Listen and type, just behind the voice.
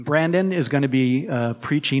Brandon is going to be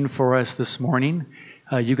preaching for us this morning.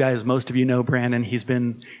 You guys, most of you know Brandon. He's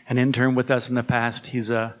been an intern with us in the past. He's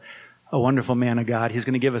a wonderful man of God. He's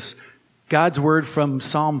going to give us God's word from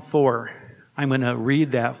Psalm 4. I'm going to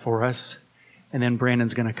read that for us, and then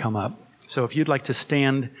Brandon's going to come up. So if you'd like to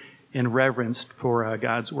stand in reverence for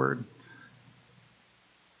God's word.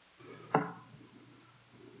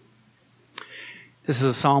 This is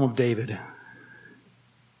a Psalm of David.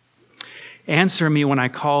 Answer me when I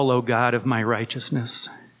call, O God of my righteousness.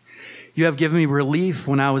 You have given me relief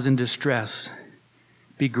when I was in distress.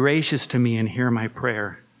 Be gracious to me and hear my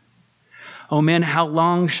prayer. O men, how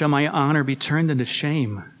long shall my honor be turned into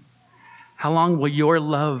shame? How long will you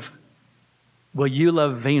love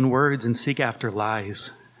vain words and seek after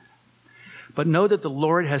lies? But know that the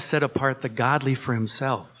Lord has set apart the godly for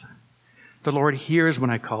himself. The Lord hears when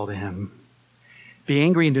I call to him. Be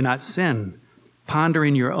angry and do not sin. Ponder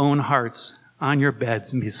in your own hearts on your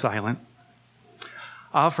beds and be silent.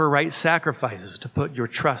 Offer right sacrifices to put your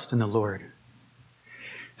trust in the Lord.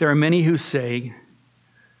 There are many who say,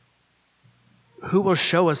 who will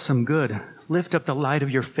show us some good? Lift up the light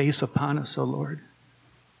of your face upon us, O Lord.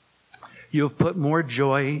 You have put more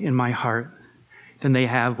joy in my heart than they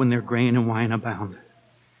have when their grain and wine abound.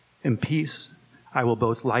 In peace I will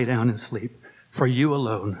both lie down and sleep, for you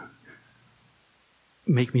alone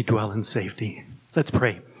make me dwell in safety. Let's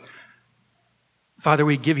pray. Father,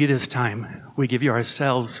 we give you this time. We give you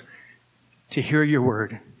ourselves to hear your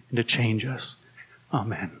word and to change us.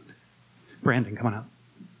 Amen. Brandon, come on up.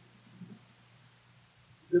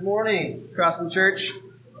 Good morning, Crossing Church.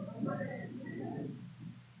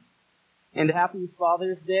 And happy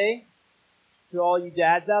Father's Day to all you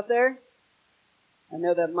dads out there. I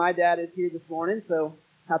know that my dad is here this morning, so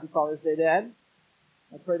happy Father's Day, Dad.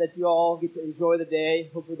 I pray that you all get to enjoy the day.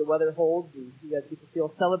 Hopefully the weather holds and you guys get to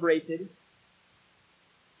feel celebrated.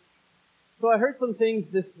 So I heard some things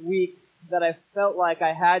this week that I felt like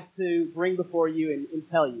I had to bring before you and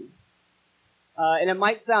tell you. And it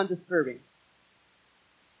might sound disturbing.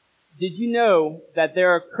 Did you know that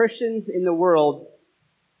there are Christians in the world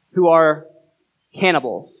who are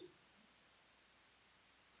cannibals?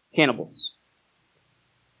 Cannibals.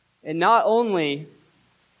 And not only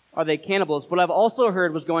are they cannibals, what I've also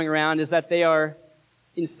heard was going around is that they are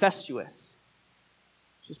incestuous,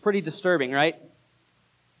 which is pretty disturbing, right?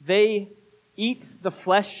 They eat the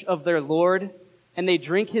flesh of their Lord and they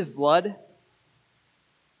drink his blood.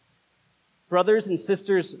 Brothers and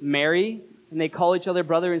sisters marry and they call each other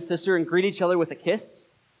brother and sister and greet each other with a kiss.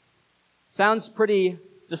 Sounds pretty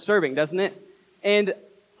disturbing, doesn't it? And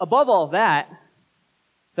above all that,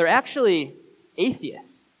 they're actually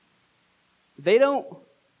atheists. They don't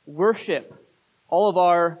worship all of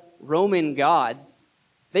our Roman gods.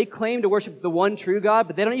 They claim to worship the one true God,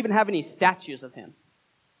 but they don't even have any statues of him.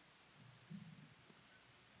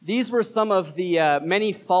 These were some of the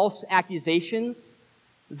many false accusations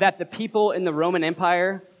that the people in the Roman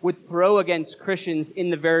Empire would throw against Christians in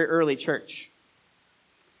the very early church.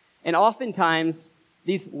 And oftentimes,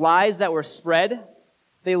 these lies that were spread,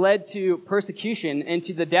 they led to persecution and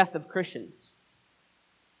to the death of Christians.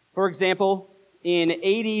 For example, in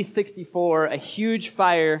AD 64, a huge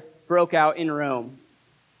fire broke out in Rome.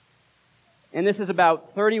 And this is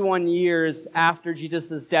about 31 years after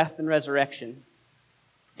Jesus' death and resurrection.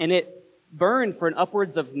 And it burned for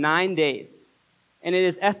upwards of 9 days. And it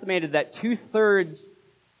is estimated that 2/3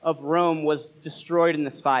 of Rome was destroyed in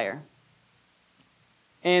this fire.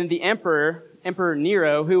 And the Emperor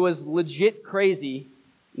Nero, who was legit crazy,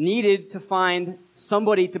 needed to find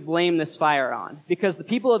somebody to blame this fire on. Because the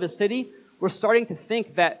people of his city were starting to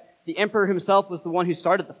think that the emperor himself was the one who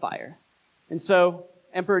started the fire. And so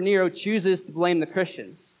Emperor Nero chooses to blame the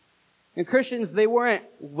Christians. And Christians, they weren't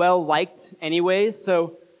well liked anyways,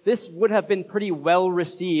 so this would have been pretty well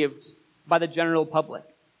received by the general public.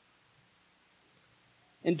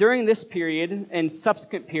 And during this period and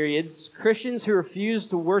subsequent periods, Christians who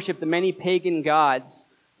refused to worship the many pagan gods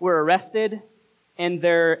were arrested and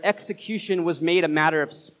their execution was made a matter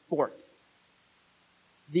of sport.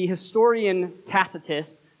 The historian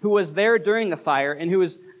Tacitus, who was there during the fire and who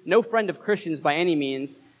was no friend of Christians by any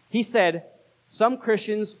means, he said, some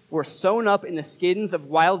Christians were sewn up in the skins of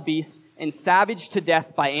wild beasts and savaged to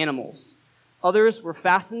death by animals. Others were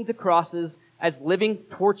fastened to crosses as living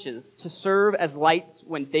torches to serve as lights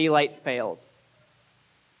when daylight failed.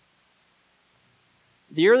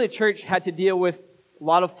 The early church had to deal with a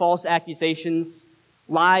lot of false accusations,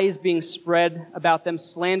 lies being spread about them,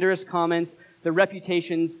 slanderous comments, their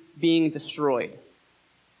reputations being destroyed.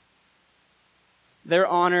 Their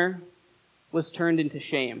honor was turned into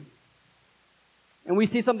shame. And we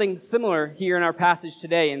see something similar here in our passage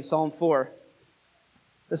today in Psalm 4.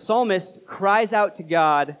 The psalmist cries out to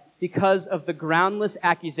God because of the groundless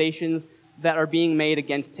accusations that are being made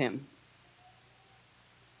against him.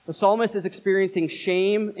 The psalmist is experiencing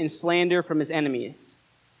shame and slander from his enemies.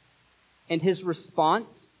 And his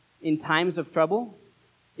response in times of trouble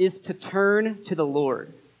is to turn to the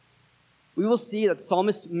Lord. We will see that the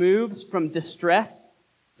psalmist moves from distress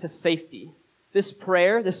to safety. This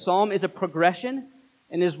prayer, this psalm, is a progression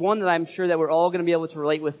and is one that I'm sure that we're all going to be able to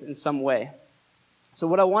relate with in some way. So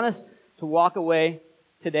what I want us to walk away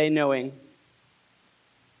today knowing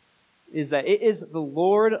is that it is the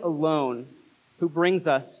Lord alone who brings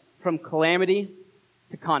us from calamity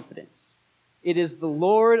to confidence. It is the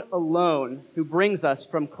Lord alone who brings us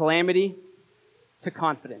from calamity to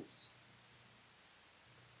confidence.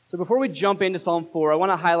 So before we jump into Psalm 4, I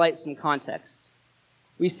want to highlight some context.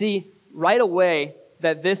 We see right away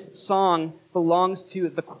that this song belongs to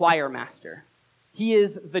the choir master. He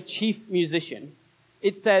is the chief musician.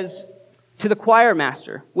 It says, "To the choir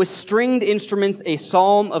master, with stringed instruments, a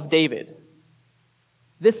psalm of David."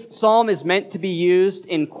 This psalm is meant to be used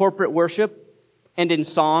in corporate worship and in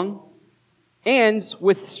song, and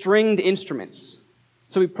with stringed instruments.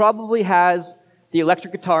 So he probably has the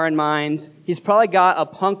electric guitar in mind. He's probably got a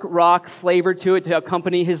punk rock flavor to it to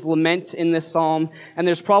accompany his lament in this psalm, and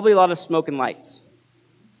there's probably a lot of smoke and lights.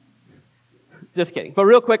 Just kidding. But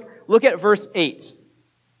real quick, look at verse 8.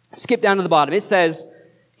 Skip down to the bottom. It says,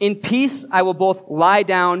 "In peace I will both lie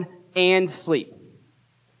down and sleep."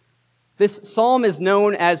 This psalm is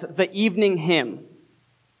known as the evening hymn,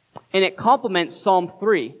 and it complements Psalm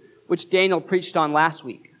 3, which Daniel preached on last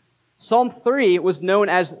week. Psalm 3 was known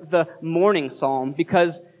as the morning psalm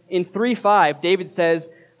because in 3:5, David says,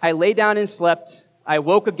 "I lay down and slept, I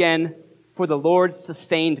woke again, for the Lord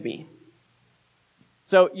sustained me."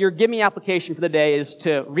 So your give me application for the day is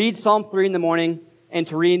to read Psalm 3 in the morning and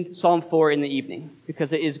to read Psalm 4 in the evening,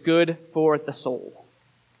 because it is good for the soul.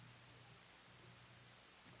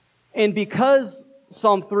 And because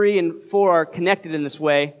Psalm 3 and 4 are connected in this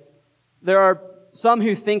way, there are some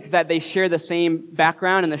who think that they share the same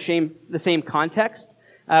background and the same context,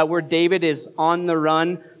 where David is on the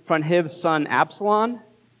run from his son Absalom.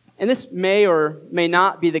 And this may or may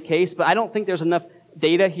not be the case, but I don't think there's enough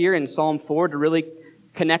data here in Psalm 4 to really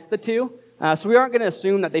connect the two. So we aren't going to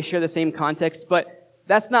assume that they share the same context, but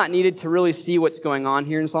that's not needed to really see what's going on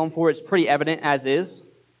here in Psalm 4. It's pretty evident as is.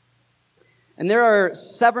 And there are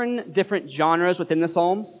 7 different genres within the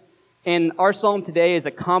Psalms, and our psalm today is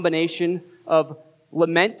a combination of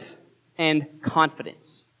lament and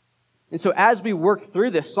confidence. And so as we work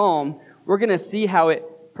through this psalm, we're going to see how it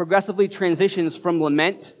progressively transitions from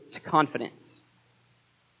lament to confidence.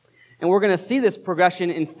 And we're going to see this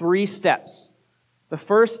progression in 3 steps. The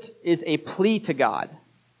first is a plea to God.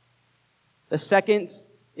 The second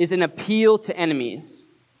is an appeal to enemies.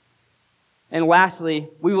 And lastly,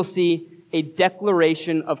 we will see a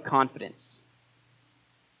declaration of confidence.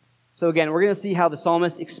 So again, we're going to see how the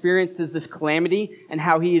psalmist experiences this calamity and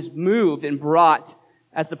how he is moved and brought,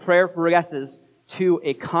 as the prayer progresses, to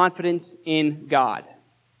a confidence in God.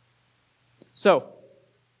 So,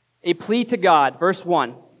 a plea to God, verse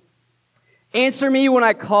 1. "Answer me when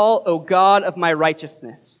I call, O God of my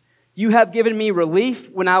righteousness. You have given me relief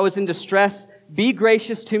when I was in distress. Be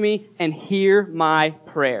gracious to me and hear my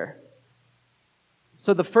prayer."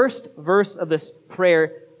 So the first verse of this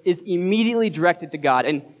prayer is immediately directed to God.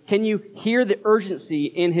 And can you hear the urgency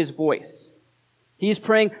in his voice? He's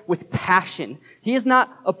praying with passion. He is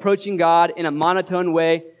not approaching God in a monotone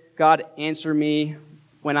way. "God, answer me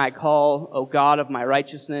when I call, O God of my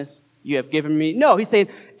righteousness. You have given me..." No, he's saying,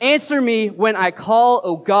 "Answer me when I call,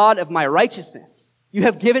 O God of my righteousness. You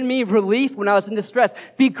have given me relief when I was in distress.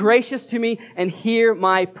 Be gracious to me and hear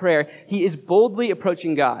my prayer." He is boldly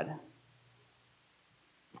approaching God.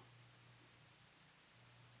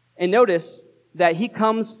 And notice that he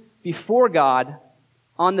comes before God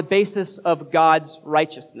on the basis of God's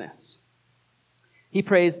righteousness. He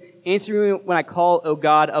prays, "Answer me when I call, O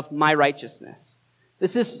God of my righteousness."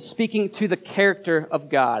 This is speaking to the character of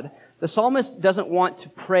God. The psalmist doesn't want to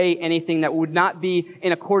pray anything that would not be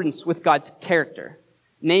in accordance with God's character,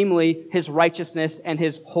 namely his righteousness and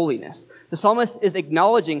his holiness. The psalmist is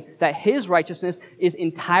acknowledging that his righteousness is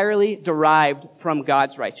entirely derived from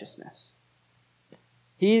God's righteousness.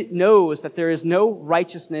 He knows that there is no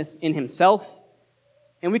righteousness in himself,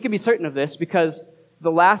 and we can be certain of this because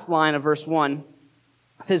the last line of verse 1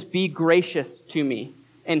 says, "Be gracious to me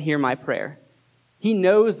and hear my prayer." He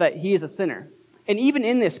knows that he is a sinner. And even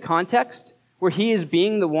in this context, where he is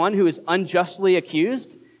being the one who is unjustly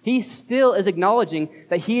accused, He still is acknowledging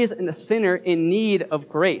that he is a sinner in need of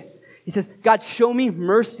grace. He says, God, show me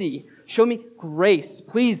mercy. Show me grace.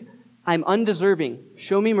 Please, I'm undeserving.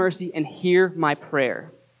 Show me mercy and hear my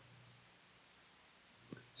prayer.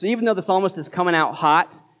 So even though the psalmist is coming out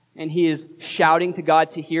hot and he is shouting to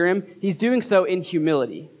God to hear him, he's doing so in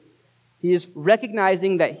humility. He is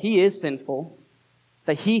recognizing that he is sinful,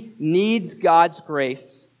 that he needs God's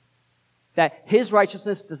grace, that his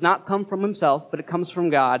righteousness does not come from himself, but it comes from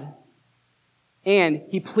God. And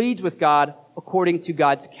he pleads with God according to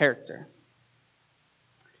God's character.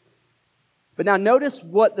 But now notice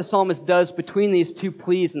what the psalmist does between these two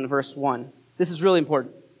pleas in verse 1. This is really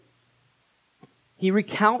important. He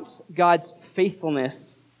recounts God's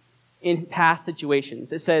faithfulness in past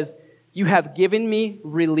situations. It says, you have given me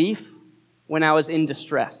relief when I was in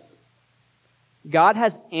distress. God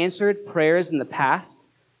has answered prayers in the past,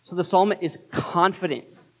 so the psalmist is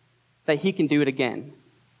confident that he can do it again.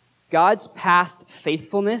 God's past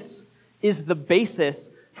faithfulness is the basis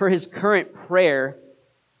for his current prayer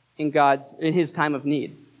in his time of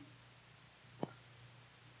need.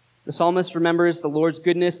 The psalmist remembers the Lord's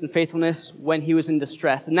goodness and faithfulness when he was in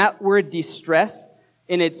distress. And that word distress,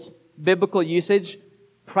 in its biblical usage,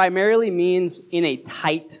 primarily means in a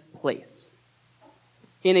tight place.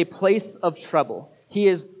 In a place of trouble. He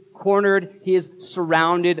is cornered, he is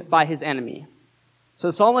surrounded by his enemy. So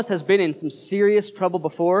the psalmist has been in some serious trouble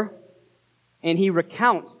before, and he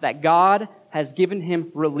recounts that God has given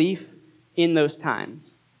him relief in those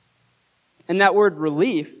times. And that word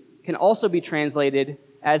relief can also be translated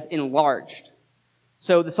as enlarged.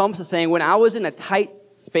 So the psalmist is saying, when I was in a tight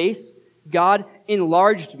space, God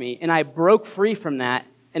enlarged me, and I broke free from that,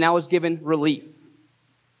 and I was given relief.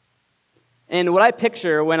 And what I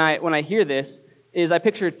picture when I hear this is I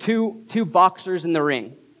picture two boxers in the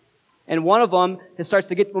ring. And one of them starts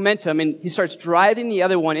to get momentum, and he starts driving the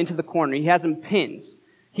other one into the corner. He has him pinned.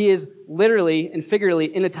 He is literally and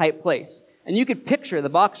figuratively in a tight place. And you could picture the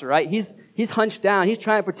boxer, right? He's hunched down. He's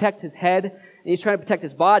trying to protect his head, and he's trying to protect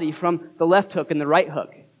his body from the left hook and the right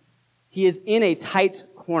hook. He is in a tight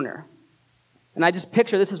corner. And I just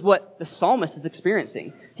picture this is what the psalmist is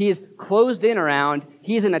experiencing. He is closed in around.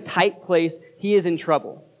 He is in a tight place. He is in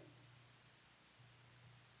trouble.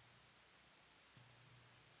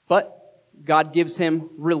 But God gives him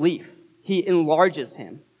relief. He enlarges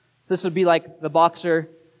him. So this would be like the boxer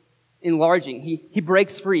enlarging. He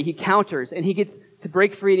breaks free. He counters. And he gets to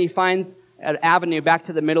break free, and he finds an avenue back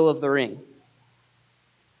to the middle of the ring.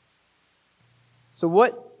 So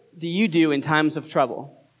what do you do in times of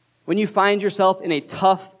trouble? When you find yourself in a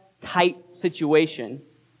tough, tight situation,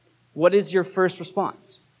 what is your first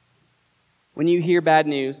response? When you hear bad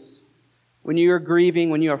news, when you are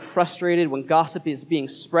grieving, when you are frustrated, when gossip is being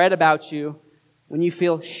spread about you, when you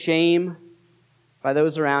feel shame by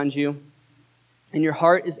those around you, and your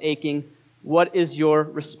heart is aching, what is your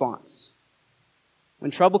response?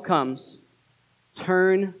 When trouble comes,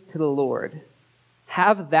 turn to the Lord.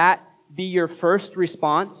 Have that be your first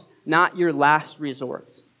response, not your last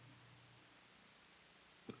resort.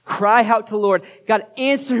 Cry out to the Lord. God,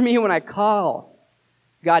 answer me when I call.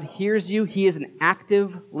 God hears you. He is an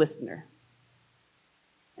active listener.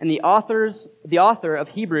 And the author of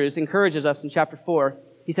Hebrews encourages us in chapter 4.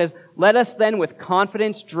 He says, let us then with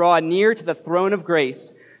confidence draw near to the throne of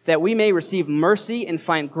grace, that we may receive mercy and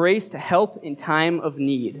find grace to help in time of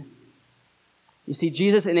need. You see,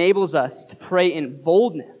 Jesus enables us to pray in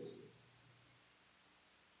boldness.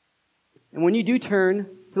 And when you do turn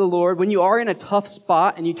to the Lord, when you are in a tough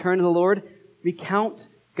spot and you turn to the Lord, recount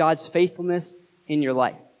God's faithfulness in your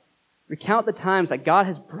life. Recount the times that God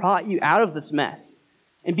has brought you out of this mess,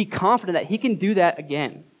 and be confident that He can do that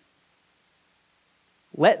again.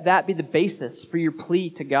 Let that be the basis for your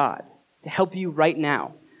plea to God to help you right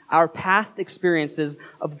now. Our past experiences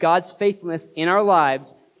of God's faithfulness in our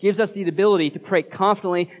lives gives us the ability to pray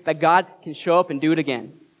confidently that God can show up and do it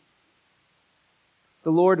again.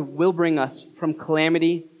 The Lord will bring us from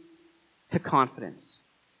calamity to confidence.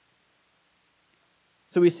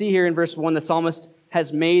 So we see here in verse 1, the psalmist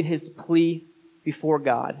has made his plea before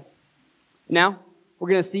God. Now, we're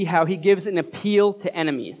going to see how he gives an appeal to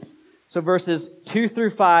enemies. So verses 2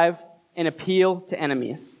 through 5, an appeal to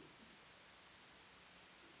enemies.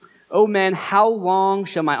 O men, how long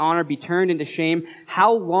shall my honor be turned into shame?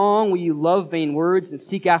 How long will you love vain words and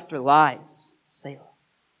seek after lies? Selah.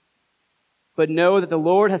 But know that the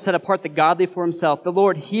Lord has set apart the godly for Himself. The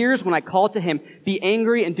Lord hears when I call to Him. Be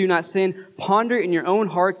angry and do not sin. Ponder in your own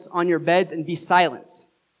hearts on your beds and be silent.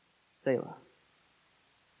 Selah.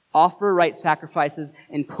 Offer right sacrifices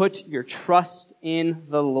and put your trust in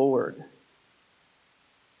the Lord.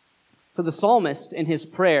 So the psalmist in his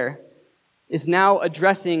prayer is now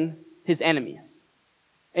addressing his enemies.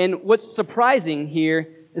 And what's surprising here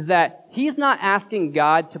is that he's not asking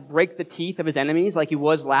God to break the teeth of his enemies like he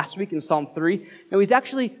was last week in Psalm 3. No, he's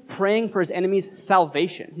actually praying for his enemies'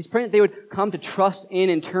 salvation. He's praying that they would come to trust in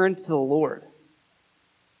and turn to the Lord.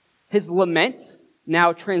 His lament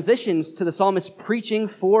now transitions to the psalmist preaching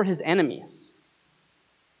for his enemies.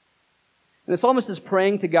 And the psalmist is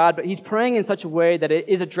praying to God, but he's praying in such a way that it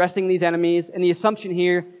is addressing these enemies, and the assumption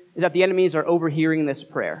here is that the enemies are overhearing this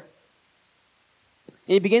prayer.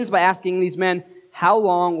 And he begins by asking these men, how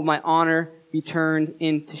long will my honor be turned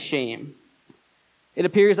into shame? It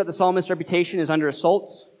appears that the psalmist's reputation is under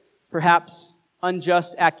assault, perhaps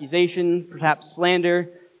unjust accusation, perhaps slander.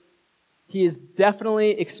 He is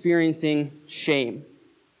definitely experiencing shame.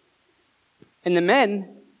 And the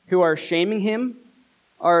men who are shaming him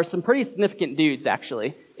are some pretty significant dudes,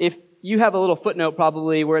 actually. If you have a little footnote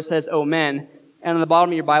probably where it says, "Oh, men," and on the bottom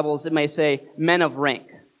of your Bibles it may say, "men of rank."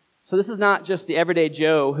 So this is not just the everyday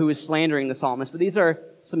Joe who is slandering the psalmist, but these are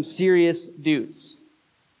some serious dudes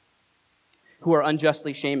who are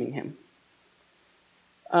unjustly shaming him.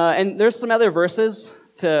 And there's some other verses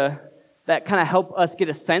that kind of help us get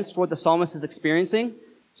a sense for what the psalmist is experiencing.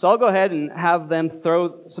 So I'll go ahead and have them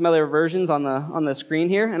throw some other versions on the screen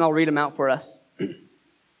here, and I'll read them out for us.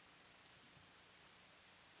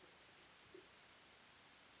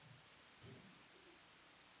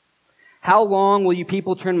 How long will you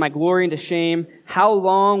people turn my glory into shame? How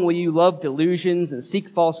long will you love delusions and seek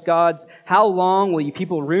false gods? How long will you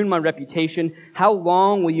people ruin my reputation? How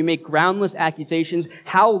long will you make groundless accusations?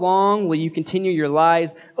 How long will you continue your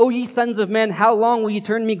lies? O ye sons of men, how long will you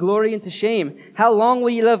turn me glory into shame? How long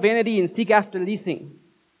will you love vanity and seek after leasing?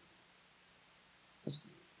 That's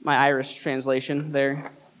my Irish translation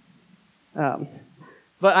there.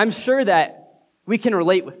 But I'm sure that we can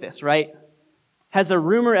relate with this, right? Has a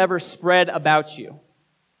rumor ever spread about you?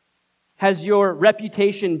 Has your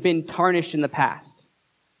reputation been tarnished in the past?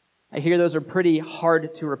 I hear those are pretty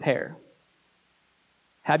hard to repair.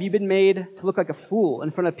 Have you been made to look like a fool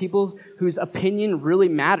in front of people whose opinion really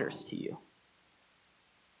matters to you?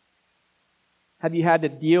 Have you had to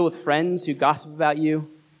deal with friends who gossip about you?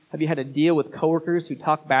 Have you had to deal with coworkers who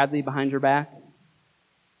talk badly behind your back?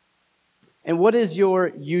 And what is your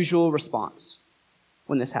usual response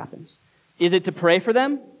when this happens? Is it to pray for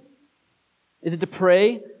them? Is it to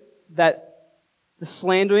pray that the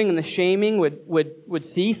slandering and the shaming would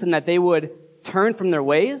cease and that they would turn from their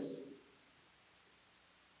ways?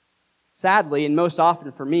 Sadly, and most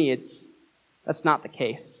often for me, that's not the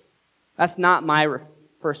case. That's not my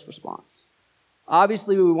first response.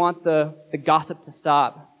 Obviously, we want the gossip to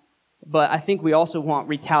stop, but I think we also want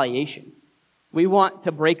retaliation. We want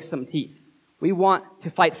to break some teeth. We want to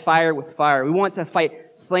fight fire with fire. We want to fight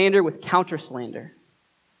slander with counter-slander.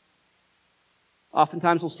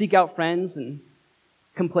 Oftentimes we'll seek out friends and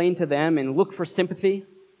complain to them and look for sympathy.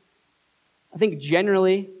 I think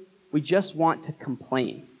generally we just want to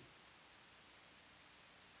complain.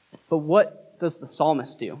 But what does the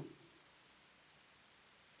psalmist do?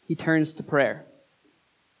 He turns to prayer.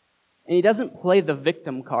 And he doesn't play the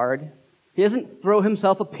victim card. He doesn't throw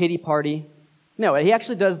himself a pity party. No, he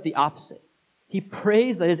actually does the opposite. He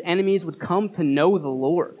prays that his enemies would come to know the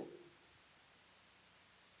Lord.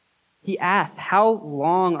 He asks, how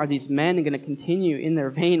long are these men going to continue in their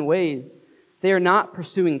vain ways? They are not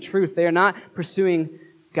pursuing truth. They are not pursuing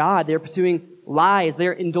God. They are pursuing lies. They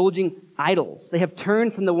are indulging idols. They have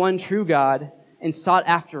turned from the one true God and sought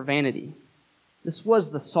after vanity. This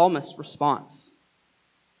was the psalmist's response.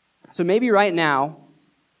 So maybe right now,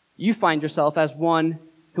 you find yourself as one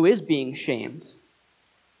who is being shamed.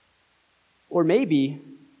 Or maybe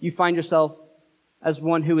you find yourself as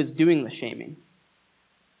one who is doing the shaming.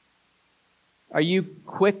 Are you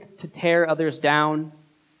quick to tear others down?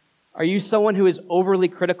 Are you someone who is overly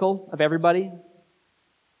critical of everybody?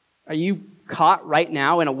 Are you caught right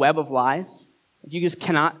now in a web of lies that you just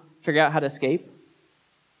cannot figure out how to escape?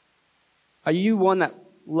 Are you one that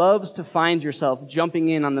loves to find yourself jumping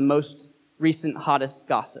in on the most recent, hottest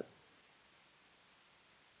gossip?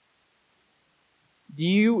 Do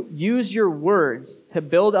you use your words to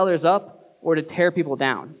build others up or to tear people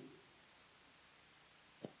down?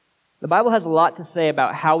 The Bible has a lot to say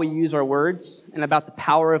about how we use our words and about the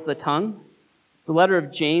power of the tongue. The letter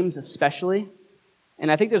of James especially. And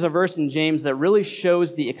I think there's a verse in James that really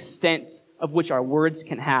shows the extent of which our words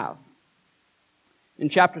can have. In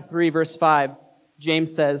chapter 3, verse 5,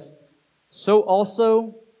 James says, "So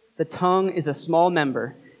also the tongue is a small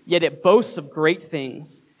member, yet it boasts of great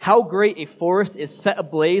things. How great a forest is set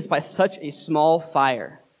ablaze by such a small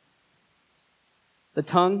fire." The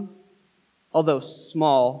tongue although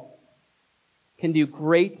small, can do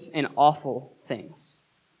great and awful things.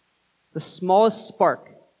 The smallest spark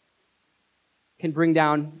can bring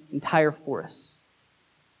down entire forests.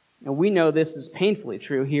 And we know this is painfully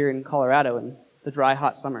true here in Colorado in the dry,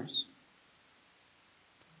 hot summers.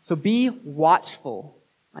 So be watchful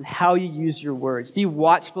on how you use your words. Be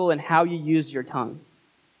watchful in how you use your tongue.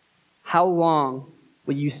 How long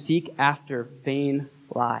will you seek after vain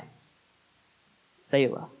lies?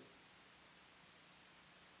 Selah.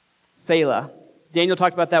 Selah. Daniel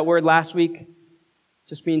talked about that word last week. It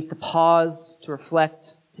just means to pause, to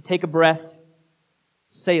reflect, to take a breath.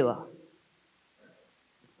 Selah.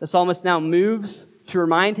 The psalmist now moves to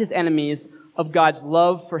remind his enemies of God's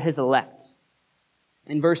love for his elect.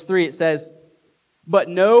 In verse 3 it says, "But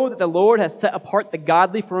know that the Lord has set apart the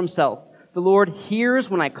godly for himself. The Lord hears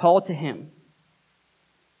when I call to him."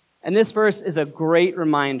 And this verse is a great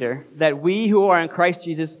reminder that we who are in Christ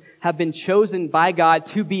Jesus have been chosen by God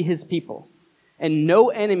to be his people. And no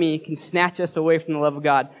enemy can snatch us away from the love of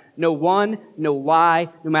God. No one, no lie,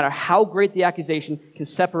 no matter how great the accusation, can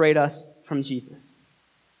separate us from Jesus.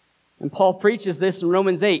 And Paul preaches this in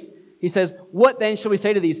Romans 8. He says, "What then shall we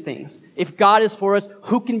say to these things? If God is for us,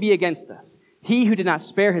 who can be against us? He who did not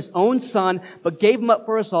spare his own son, but gave him up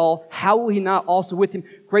for us all, how will he not also with him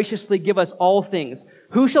graciously give us all things?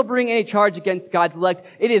 Who shall bring any charge against God's elect?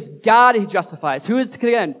 It is God who justifies. Who is to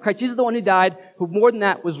condemn? Christ Jesus is the one who died, who more than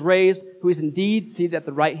that was raised, who is indeed seated at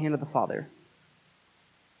the right hand of the Father.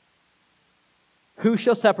 Who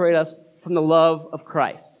shall separate us from the love of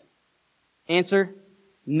Christ?" Answer,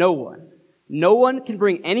 no one. No one can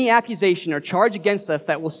bring any accusation or charge against us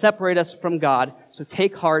that will separate us from God, so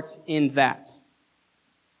take heart in that.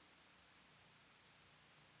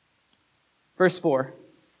 Verse 4.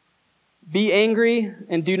 "Be angry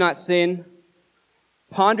and do not sin.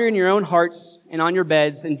 Ponder in your own hearts and on your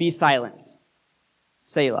beds and be silent.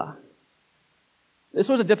 Selah." This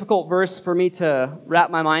was a difficult verse for me to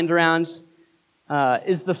wrap my mind around.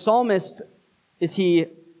 Is the psalmist, is he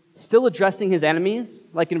still addressing his enemies,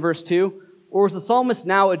 like in verse 2? Or is the psalmist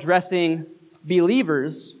now addressing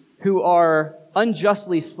believers who are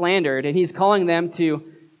unjustly slandered, and he's calling them to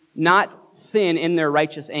not sin in their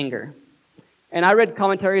righteous anger? And I read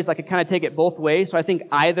commentaries that could kind of take it both ways, so I think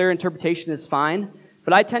either interpretation is fine,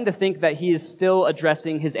 but I tend to think that he is still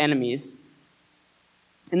addressing his enemies.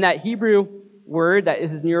 And that Hebrew word that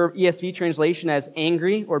is in your ESV translation as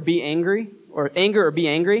angry or be angry, or anger or be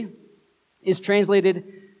angry, is translated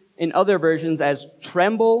in other versions as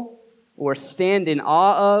tremble, or stand in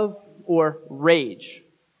awe of, or rage.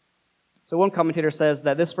 So one commentator says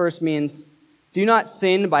that this verse means, "Do not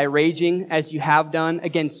sin by raging as you have done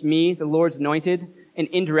against me, the Lord's anointed, and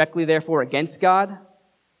indirectly therefore against God."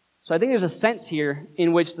 So I think there's a sense here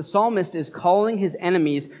in which the psalmist is calling his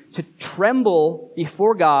enemies to tremble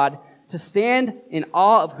before God, to stand in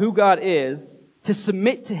awe of who God is, to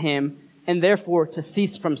submit to him, and therefore to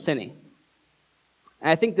cease from sinning. And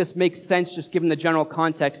I think this makes sense just given the general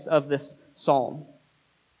context of this psalm.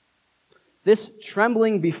 This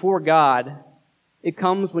trembling before God, it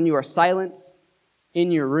comes when you are silent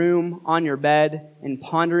in your room, on your bed, and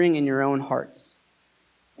pondering in your own hearts.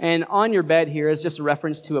 And on your bed here is just a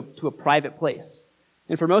reference to a private place.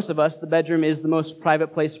 And for most of us, the bedroom is the most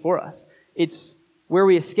private place for us. It's where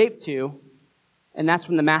we escape to, and that's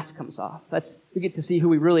when the mask comes off. We get to see who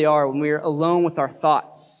we really are when we're alone with our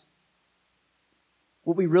thoughts.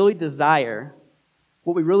 What we really desire,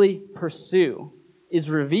 what we really pursue, is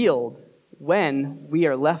revealed when we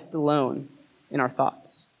are left alone in our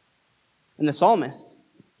thoughts. And the psalmist,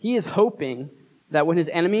 he is hoping that when his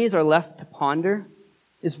enemies are left to ponder,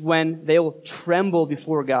 is when they will tremble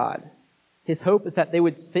before God. His hope is that they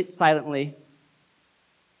would sit silently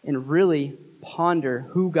and really ponder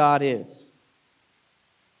who God is.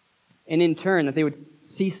 And in turn, that they would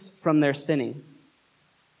cease from their sinning.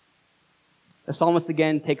 The psalmist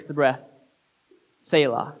again takes a breath.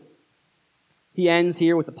 Selah. He ends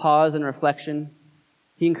here with a pause and reflection.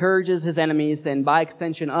 He encourages his enemies, and by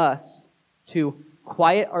extension us, to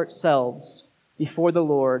quiet ourselves before the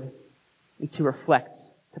Lord and to reflect,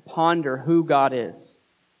 to ponder who God is.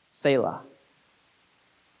 Selah.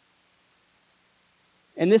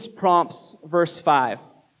 And this prompts verse 5.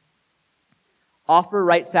 Offer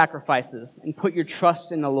right sacrifices and put your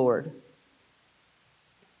trust in the Lord.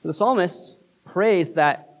 So the psalmist prays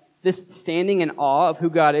that this standing in awe of who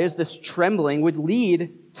God is, this trembling, would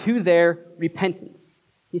lead to their repentance.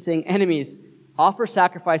 He's saying, enemies, offer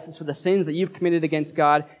sacrifices for the sins that you've committed against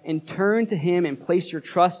God and turn to him and place your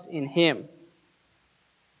trust in him.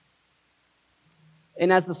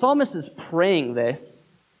 And as the psalmist is praying this,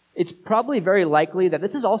 it's probably very likely that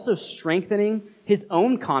this is also strengthening his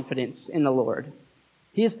own confidence in the Lord.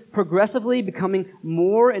 He is progressively becoming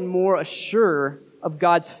more and more assured of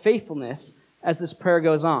God's faithfulness as this prayer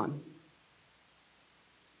goes on.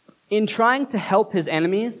 In trying to help his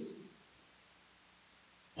enemies,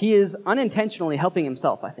 he is unintentionally helping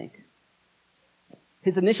himself, I think.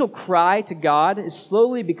 His initial cry to God is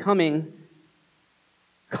slowly becoming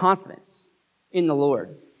confidence in the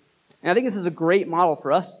Lord. And I think this is a great model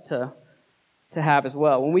for us to have as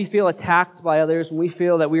well. When we feel attacked by others, when we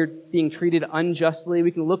feel that we're being treated unjustly,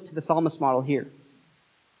 we can look to the psalmist model here.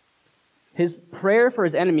 His prayer for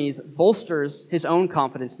his enemies bolsters his own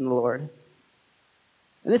confidence in the Lord.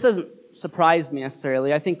 And this doesn't surprise me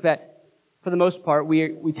necessarily. I think that for the most part,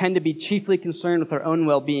 we tend to be chiefly concerned with our own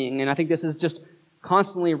well-being. And I think this is just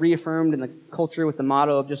constantly reaffirmed in the culture with the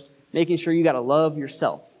motto of just making sure you got to love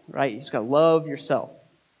yourself, right? You just got to love yourself.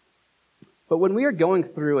 But when we are going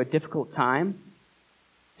through a difficult time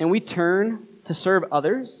and we turn to serve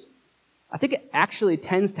others, I think it actually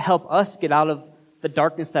tends to help us get out of the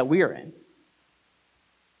darkness that we are in.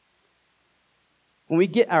 When we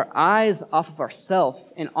get our eyes off of ourselves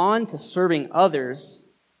and on to serving others,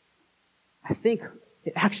 I think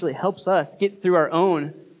it actually helps us get through our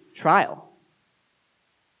own trial.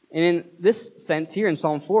 And in this sense here in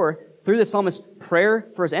Psalm 4, through the psalmist's prayer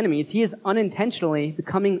for his enemies, he is unintentionally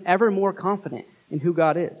becoming ever more confident in who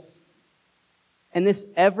God is. And this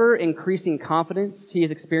ever-increasing confidence he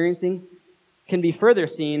is experiencing can be further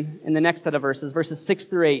seen in the next set of verses, verses 6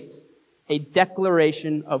 through 8, a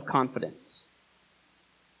declaration of confidence.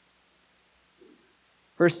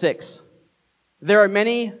 Verse 6, there are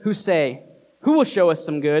many who say, who will show us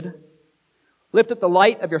some good? Lift up the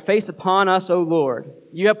light of your face upon us, O Lord.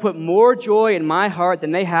 You have put more joy in my heart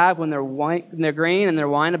than they have when their grain and their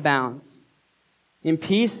wine abounds. In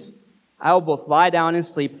peace I will both lie down and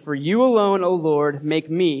sleep, for you alone, O Lord, make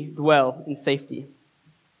me dwell in safety.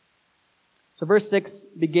 So verse 6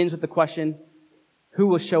 begins with the question, who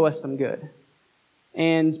will show us some good?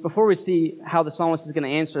 And before we see how the psalmist is going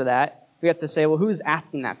to answer that, we have to say, well, who's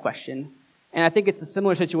asking that question? And I think it's a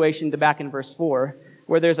similar situation to back in verse 4,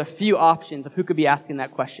 where there's a few options of who could be asking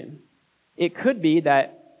that question. It could be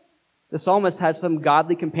that the psalmist has some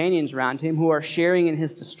godly companions around him who are sharing in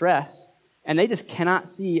his distress, and they just cannot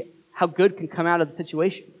see how good can come out of the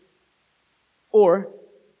situation. Or,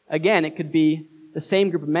 again, it could be the same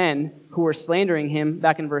group of men who were slandering him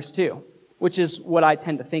back in verse 2, which is what I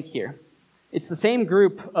tend to think here. It's the same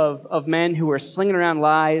group of men who are slinging around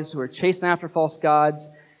lies, who are chasing after false gods,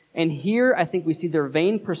 and here I think we see their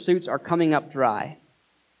vain pursuits are coming up dry.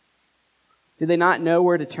 Do they not know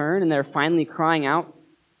where to turn, and they're finally crying out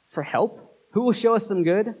for help? Who will show us some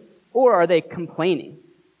good? Or are they complaining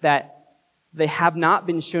that they have not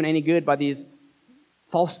been shown any good by these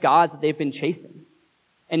false gods that they've been chasing?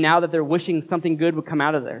 And now that they're wishing something good would come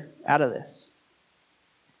out of this.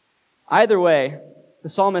 Either way, the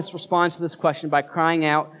psalmist responds to this question by crying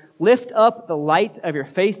out, lift up the light of your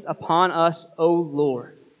face upon us, O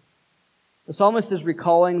Lord. The psalmist is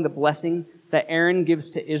recalling the blessing that Aaron gives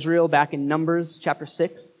to Israel back in Numbers chapter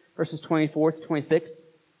 6, verses 24 to 26,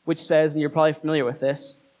 which says, and you're probably familiar with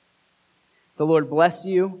this, the Lord bless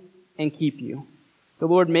you and keep you. The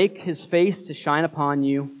Lord make his face to shine upon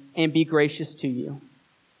you and be gracious to you.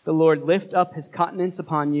 The Lord lift up his countenance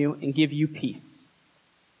upon you and give you peace.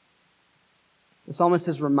 The psalmist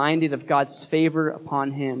is reminded of God's favor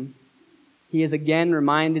upon him. He is again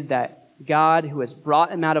reminded that God, who has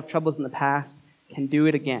brought him out of troubles in the past, can do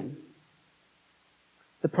it again.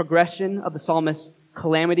 The progression of the psalmist's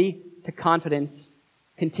calamity to confidence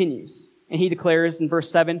continues. And he declares in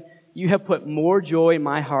verse 7, you have put more joy in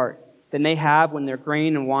my heart than they have when their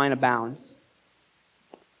grain and wine abounds.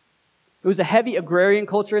 It was a heavy agrarian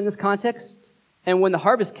culture in this context, and when the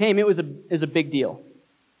harvest came, it was a big deal.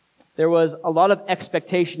 There was a lot of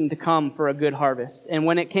expectation to come for a good harvest, and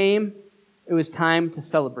when it came, it was time to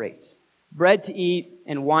celebrate. Bread to eat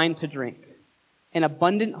and wine to drink. An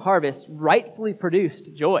abundant harvest rightfully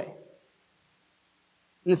produced joy.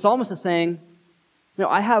 And the psalmist is saying,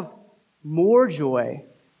 I have more joy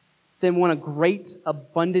than when a great,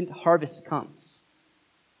 abundant harvest comes.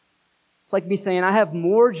 It's like me saying, I have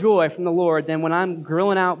more joy from the Lord than when I'm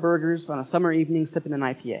grilling out burgers on a summer evening sipping an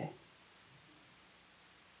IPA.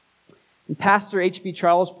 And Pastor H.B.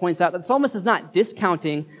 Charles points out that the psalmist is not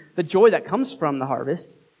discounting the joy that comes from the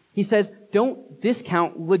harvest. He says, don't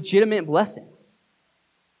discount legitimate blessings.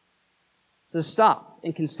 So stop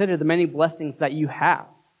and consider the many blessings that you have.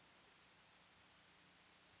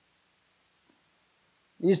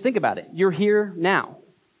 And just think about it. You're here now.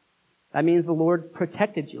 That means the Lord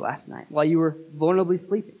protected you last night while you were vulnerably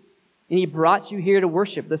sleeping. And He brought you here to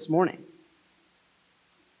worship this morning.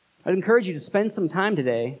 I'd encourage you to spend some time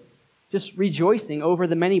today just rejoicing over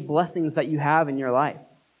the many blessings that you have in your life.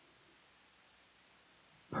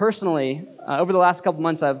 Personally, over the last couple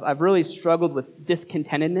months, I've really struggled with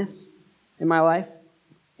discontentedness in my life.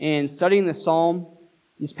 And studying the Psalm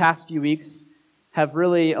these past few weeks have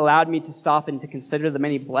really allowed me to stop and to consider the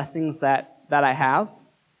many blessings that I have.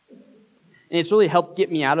 And it's really helped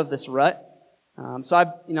get me out of this rut. So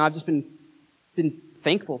I've just been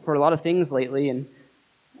thankful for a lot of things lately.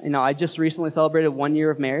 And I just recently celebrated 1 year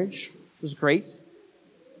of marriage, which was great.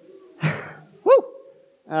 Woo!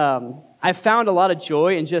 I found a lot of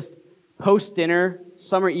joy in just post-dinner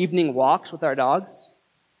summer evening walks with our dogs.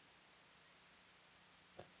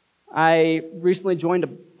 I recently joined a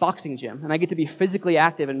boxing gym, and I get to be physically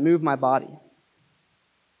active and move my body.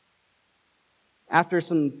 After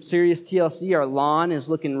some serious TLC, our lawn is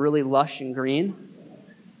looking really lush and green.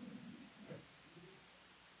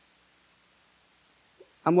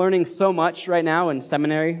 I'm learning so much right now in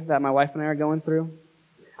seminary that my wife and I are going through.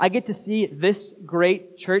 I get to see this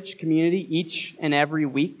great church community each and every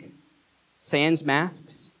week, sans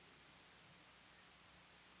masks.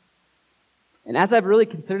 And as I've really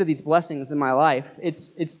considered these blessings in my life,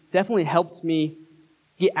 it's definitely helped me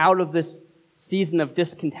get out of this season of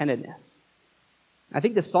discontentedness. I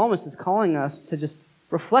think the psalmist is calling us to just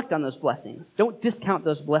reflect on those blessings. Don't discount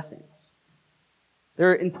those blessings.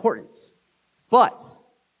 They're important. But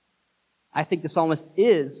I think the psalmist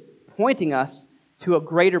is pointing us to a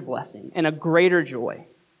greater blessing and a greater joy.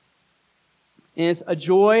 And it's a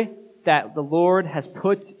joy that the Lord has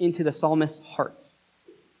put into the psalmist's heart.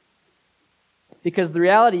 Because the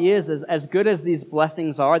reality is, as good as these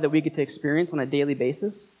blessings are that we get to experience on a daily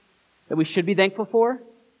basis, that we should be thankful for,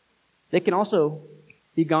 they can also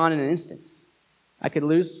be gone in an instant. I could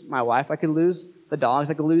lose my wife, I could lose the dogs,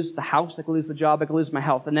 I could lose the house, I could lose the job, I could lose my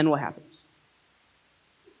health, and then what happens?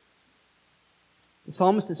 The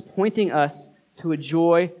psalmist is pointing us to a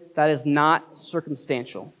joy that is not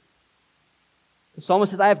circumstantial. The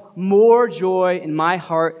psalmist says, I have more joy in my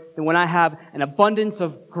heart than when I have an abundance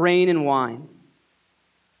of grain and wine.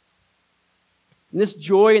 And this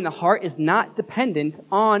joy in the heart is not dependent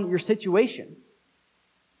on your situation.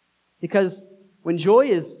 Because when joy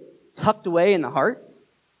is tucked away in the heart,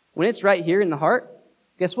 when it's right here in the heart,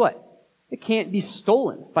 guess what? It can't be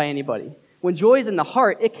stolen by anybody. When joy is in the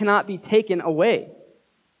heart, it cannot be taken away.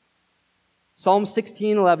 Psalm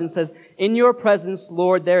 16:11 says, in your presence,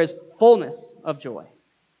 Lord, there is fullness of joy.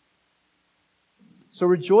 So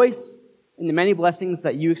rejoice in the many blessings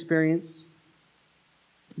that you experience,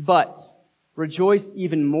 but rejoice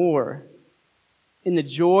even more in the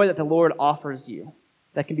joy that the Lord offers you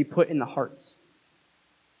that can be put in the heart.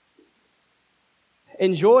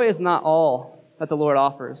 And joy is not all that the Lord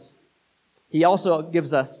offers. He also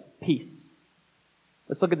gives us peace.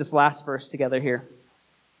 Let's look at this last verse together here.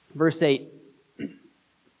 Verse 8.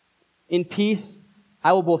 In peace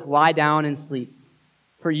I will both lie down and sleep.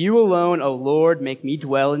 For you alone, O Lord, make me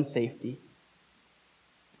dwell in safety.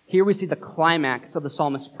 Here we see the climax of the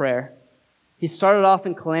psalmist's prayer. He started off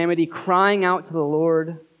in calamity, crying out to the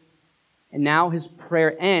Lord, and now his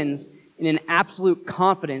prayer ends in an absolute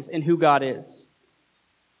confidence in who God is.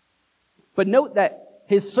 But note that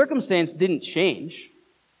his circumstance didn't change.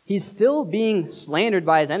 He's still being slandered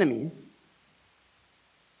by his enemies.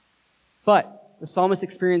 But the psalmist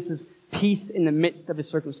experiences peace in the midst of his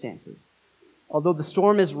circumstances. Although the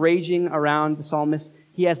storm is raging around the psalmist,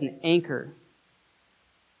 he has an anchor.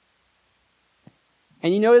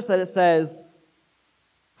 And you notice that it says,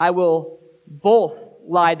 I will both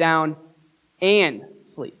lie down and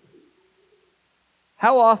sleep.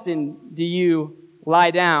 How often do you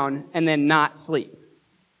lie down and then not sleep?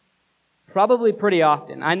 Probably pretty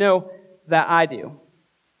often. I know that I do.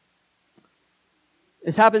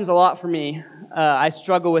 This happens a lot for me. I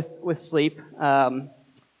struggle with sleep.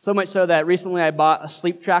 So much so that recently I bought a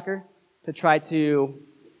sleep tracker to try to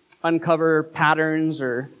uncover patterns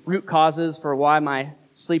or root causes for why my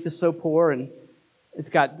sleep is so poor. And it's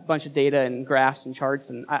got a bunch of data and graphs and charts,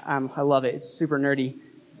 and I love it. It's super nerdy.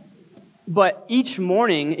 But each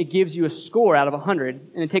morning, it gives you a score out of 100,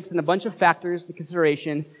 and it takes in a bunch of factors into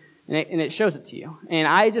consideration, and it shows it to you. And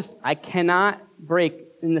I cannot break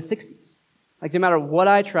in the 60s. Like, no matter what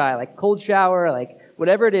I try, like cold shower, like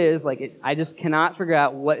whatever it is, I just cannot figure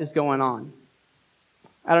out what is going on.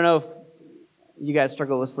 I don't know if you guys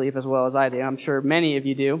struggle with sleep as well as I do. I'm sure many of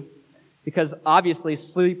you do. Because obviously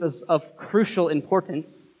sleep is of crucial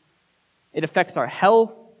importance. It affects our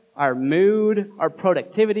health, our mood, our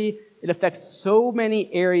productivity. It affects so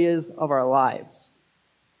many areas of our lives.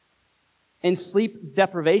 And sleep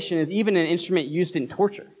deprivation is even an instrument used in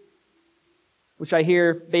torture, which I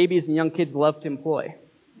hear babies and young kids love to employ.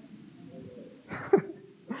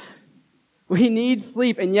 We need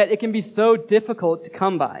sleep, and yet it can be so difficult to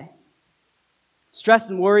come by. Stress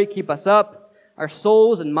and worry keep us up. Our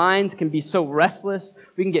souls and minds can be so restless.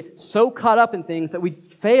 We can get so caught up in things that we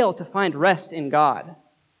fail to find rest in God.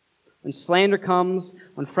 When slander comes,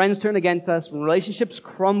 when friends turn against us, when relationships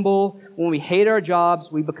crumble, when we hate our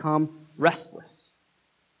jobs, we become restless.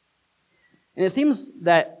 And it seems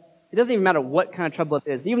that it doesn't even matter what kind of trouble it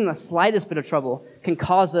is. Even the slightest bit of trouble can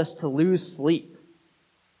cause us to lose sleep.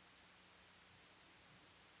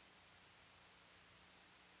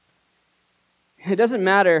 It doesn't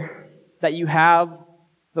matter that you have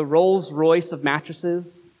the Rolls Royce of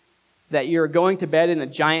mattresses, that you're going to bed in a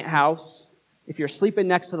giant house, if you're sleeping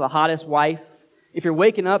next to the hottest wife, if you're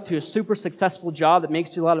waking up to a super successful job that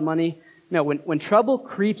makes you a lot of money. No, when trouble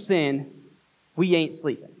creeps in, we ain't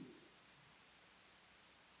sleeping.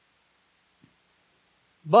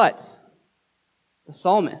 But the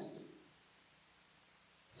psalmist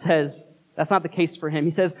says that's not the case for him.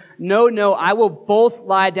 He says, no, I will both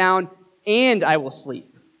lie down and I will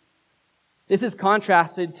sleep. This is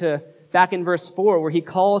contrasted to back in verse 4, where he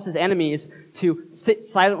calls his enemies to sit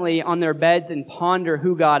silently on their beds and ponder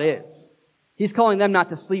who God is. He's calling them not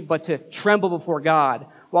to sleep, but to tremble before God.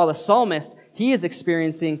 While the psalmist, he is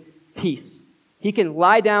experiencing peace. He can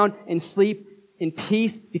lie down and sleep in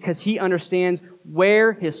peace because he understands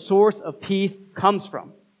where his source of peace comes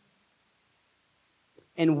from.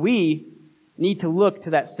 And we need to look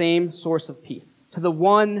to that same source of peace, to the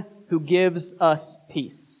one who gives us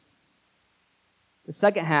peace. The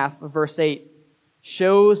second half of verse 8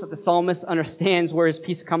 shows that the psalmist understands where his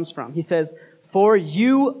peace comes from. He says, For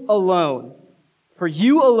you alone,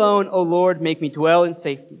 O Lord, make me dwell in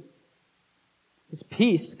safety. His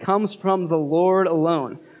peace comes from the Lord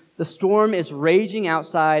alone. The storm is raging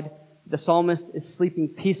outside. The psalmist is sleeping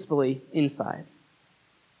peacefully inside.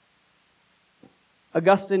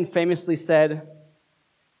 Augustine famously said,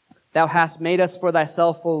 Thou hast made us for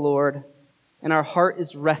thyself, O Lord, and our heart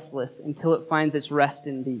is restless until it finds its rest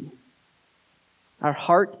in thee. Our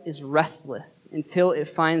heart is restless until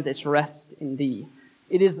it finds its rest in thee.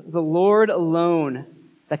 It is the Lord alone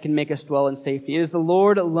that can make us dwell in safety. It is the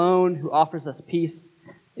Lord alone who offers us peace.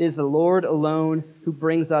 It is the Lord alone who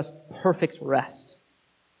brings us perfect rest.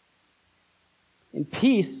 And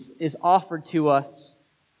peace is offered to us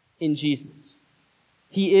in Jesus.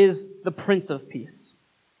 He is the Prince of Peace.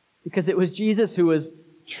 Because it was Jesus who was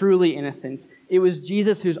truly innocent. It was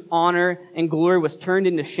Jesus whose honor and glory was turned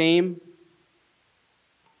into shame.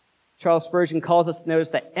 Charles Spurgeon calls us to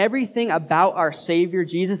notice that everything about our Savior,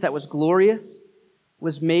 Jesus, that was glorious,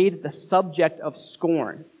 was made the subject of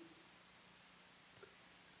scorn.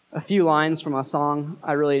 A few lines from a song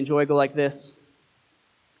I really enjoy go like this.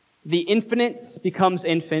 The infinite becomes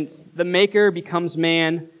infant, the maker becomes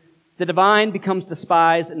man, the divine becomes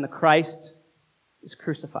despised, and the Christ is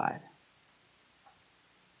crucified.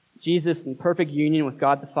 Jesus, in perfect union with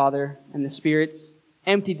God the Father and the spirits,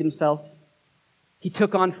 emptied himself. He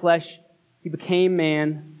took on flesh. He became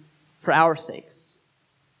man for our sakes.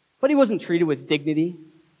 But he wasn't treated with dignity.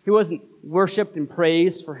 He wasn't worshipped and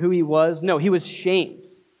praised for who he was. No, he was shamed.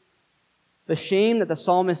 The shame that the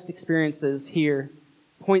psalmist experiences here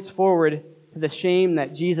points forward to the shame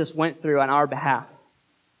that Jesus went through on our behalf.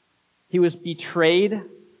 He was betrayed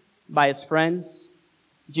by his friends.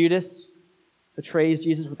 Judas betrays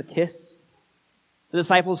Jesus with a kiss. The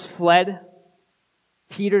disciples fled.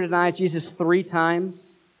 Peter denied Jesus 3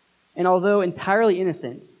 times. And although entirely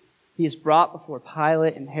innocent, he is brought before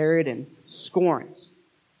Pilate and Herod and scorned.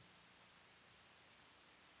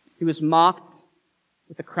 He was mocked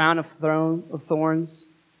with a crown of thorns.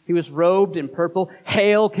 He was robed in purple.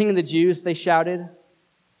 Hail, King of the Jews, they shouted.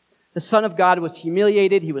 The Son of God was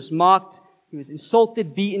humiliated. He was mocked. He was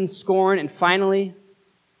insulted, beaten, scorned, and finally,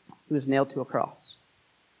 he was nailed to a cross.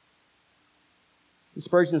 And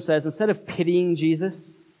Spurgeon says, instead of pitying Jesus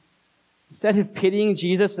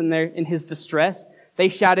in his distress, they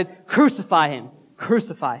shouted, "Crucify him!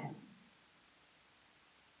 Crucify him!"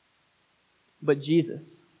 But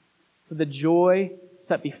Jesus, for the joy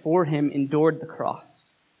set before him, endured the cross.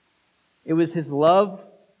 It was his love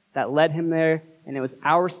that led him there, and it was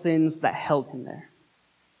our sins that held him there.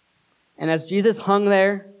 And as Jesus hung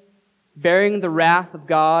there, bearing the wrath of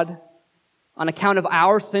God on account of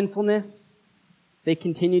our sinfulness, they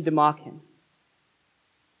continued to mock him.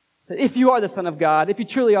 Said, if you are the Son of God, if you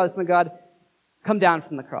truly are the Son of God, come down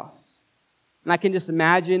from the cross. And I can just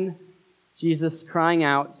imagine Jesus crying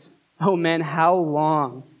out, "Oh men, how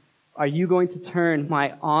long are you going to turn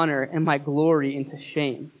my honor and my glory into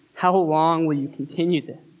shame? How long will you continue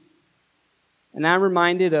this? And I'm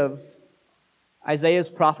reminded of Isaiah's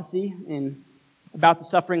prophecy about the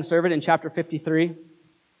suffering servant in chapter 53.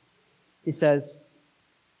 He says,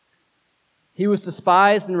 "He was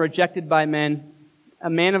despised and rejected by men, a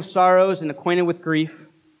man of sorrows and acquainted with grief,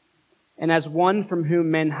 and as one from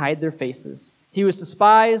whom men hide their faces. He was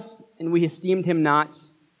despised, and we esteemed him not.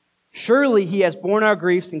 Surely he has borne our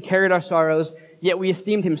griefs and carried our sorrows, yet we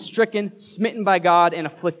esteemed him stricken, smitten by God, and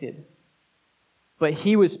afflicted. But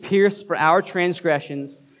he was pierced for our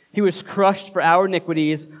transgressions. He was crushed for our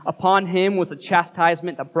iniquities. Upon him was the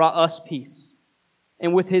chastisement that brought us peace.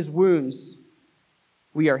 And with his wounds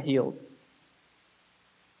we are healed."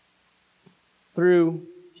 Through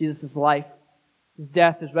Jesus' life, his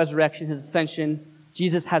death, his resurrection, his ascension,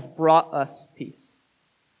 Jesus has brought us peace.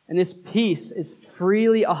 And this peace is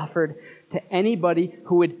freely offered to anybody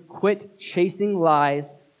who would quit chasing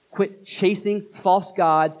lies, quit chasing false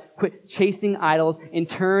gods, quit chasing idols, and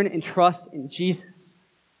turn and trust in Jesus.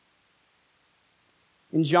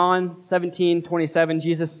 In John 17:27,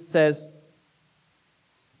 Jesus says,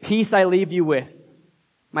 "Peace I leave you with,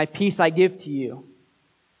 my peace I give to you.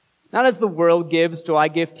 Not as the world gives do I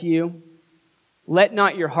give to you. Let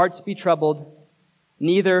not your hearts be troubled,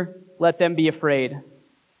 neither let them be afraid."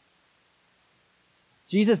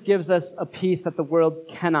 Jesus gives us a peace that the world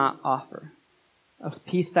cannot offer, a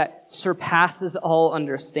peace that surpasses all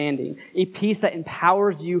understanding, a peace that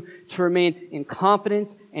empowers you to remain in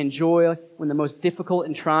confidence and joy when the most difficult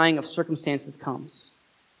and trying of circumstances comes.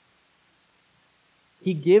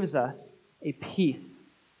 He gives us a peace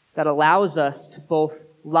that allows us to both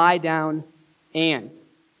lie down and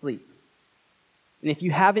sleep. And if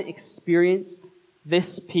you haven't experienced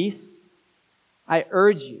this peace, I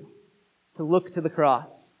urge you to look to the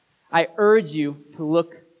cross. I urge you to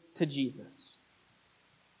look to Jesus.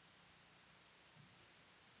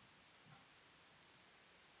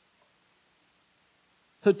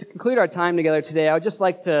 So to conclude our time together today, I would just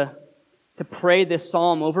like to pray this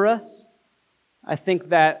psalm over us. I think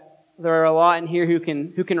that there are a lot in here who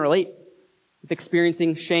can relate with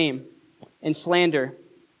experiencing shame and slander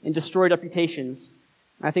and destroyed reputations.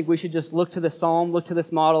 I think we should just look to the psalm, look to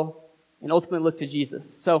this model, and ultimately look to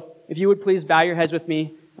Jesus. So if you would please bow your heads with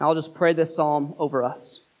me, and I'll just pray this psalm over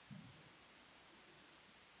us.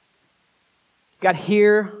 God,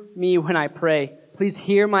 hear me when I pray. Please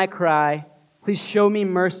hear my cry. Please show me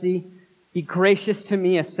mercy. Be gracious to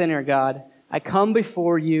me, a sinner, God. I come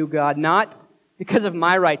before you, God, not because of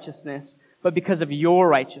my righteousness, but because of your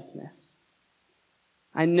righteousness.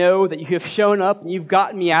 I know that you have shown up and you've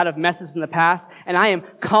gotten me out of messes in the past, and I am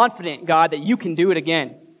confident, God, that you can do it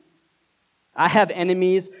again. I have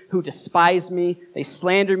enemies who despise me, they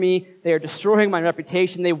slander me, they are destroying my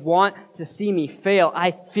reputation, they want to see me fail.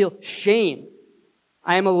 I feel shame.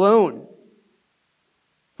 I am alone.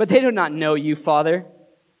 But they do not know you, Father.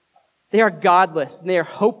 They are godless and they are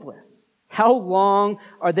hopeless. How long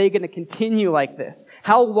are they going to continue like this?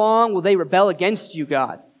 How long will they rebel against you,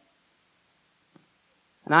 God?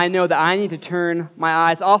 And I know that I need to turn my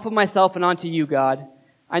eyes off of myself and onto you, God.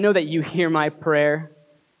 I know that you hear my prayer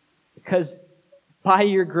because by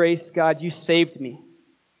your grace, God, you saved me.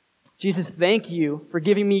 Jesus, thank you for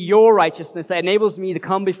giving me your righteousness that enables me to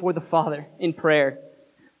come before the Father in prayer.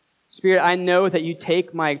 Spirit, I know that you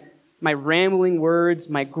take my rambling words,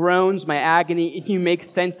 my groans, my agony, and you make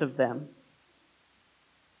sense of them.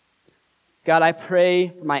 God, I pray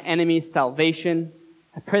for my enemies' salvation.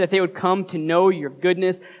 I pray that they would come to know your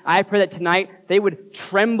goodness. I pray that tonight they would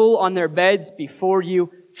tremble on their beds before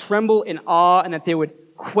you, tremble in awe, and that they would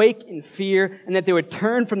quake in fear, and that they would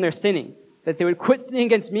turn from their sinning, that they would quit sinning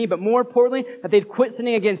against me, but more importantly, that they'd quit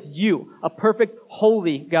sinning against you, a perfect,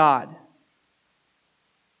 holy God.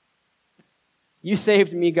 You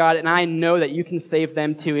saved me, God, and I know that you can save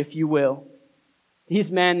them too if you will.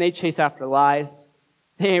 These men, they chase after lies.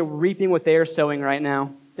 They are reaping what they are sowing right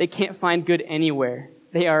now. They can't find good anywhere.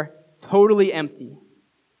 They are totally empty.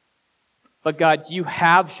 But God, you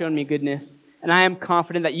have shown me goodness, and I am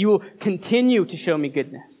confident that you will continue to show me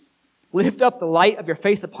goodness. Lift up the light of your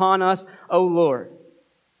face upon us, O Lord.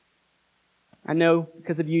 I know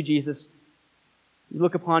because of you, Jesus, you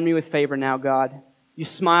look upon me with favor now, God. You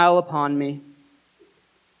smile upon me.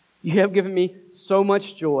 You have given me so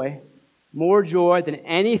much joy, more joy than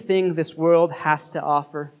anything this world has to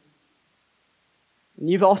offer. And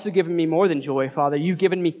you've also given me more than joy, Father. You've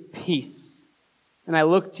given me peace. And I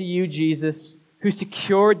look to you, Jesus, who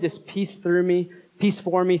secured this peace for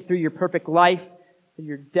me through your perfect life, through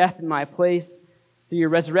your death in my place, through your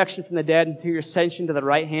resurrection from the dead, and through your ascension to the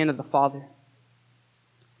right hand of the Father.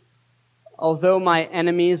 although my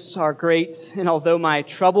enemies are great and although my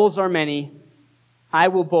troubles are many, I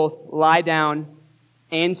will both lie down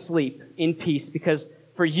and sleep in peace, because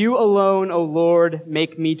for you alone, O Lord,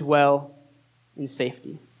 make me dwell in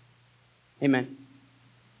safety. Amen.